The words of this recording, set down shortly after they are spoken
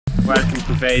welcome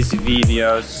to Vezz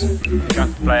videos. We're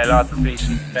going to play a lot of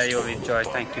fishing that you'll enjoy.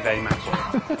 Thank you very much.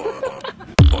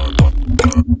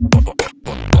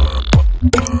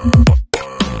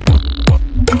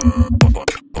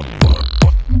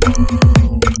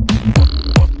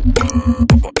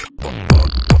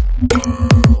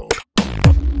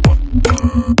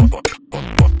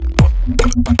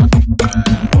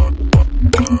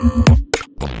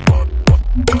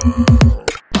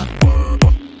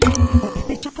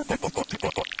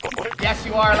 Yes,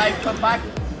 you are allowed to come back.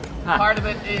 Part of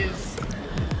it is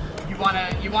you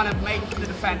wanna make the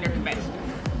defender commit.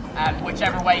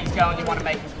 Whichever way he's going, you want to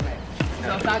make him commit.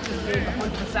 So if that just moves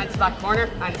 100% to that corner,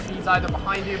 and if he's either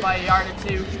behind you by a yard or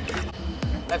two,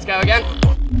 let's go again.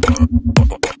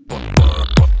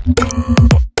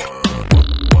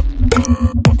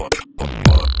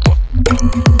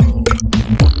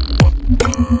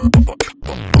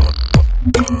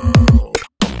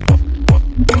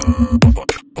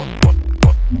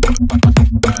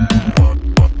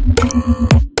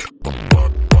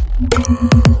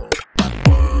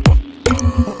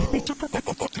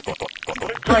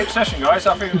 Great session, guys.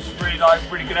 I think it was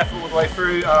really good effort all the way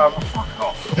through. Fuck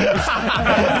off.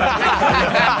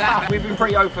 We've been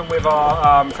pretty open with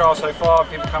our trial so far.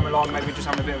 People come along, maybe just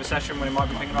having a bit of a session when they might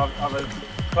be thinking of other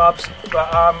clubs.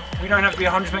 But we don't have to be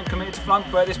 100% committed to Flump.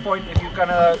 But at this point, if you're going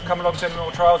to come along to any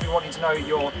more trials, we want you to know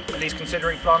you're at least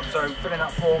considering Flump. So fill in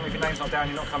that form. If your name's not down,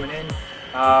 you're not coming in.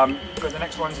 But the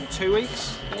next one's in 2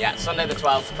 weeks. Yeah, Sunday the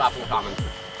 12th, Clapham Common.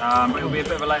 It'll be a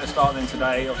bit of a later start than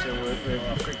today, obviously we're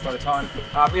quick by the time.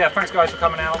 But yeah, thanks guys for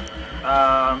coming out.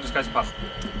 Let's go to the pub.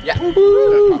 Yeah.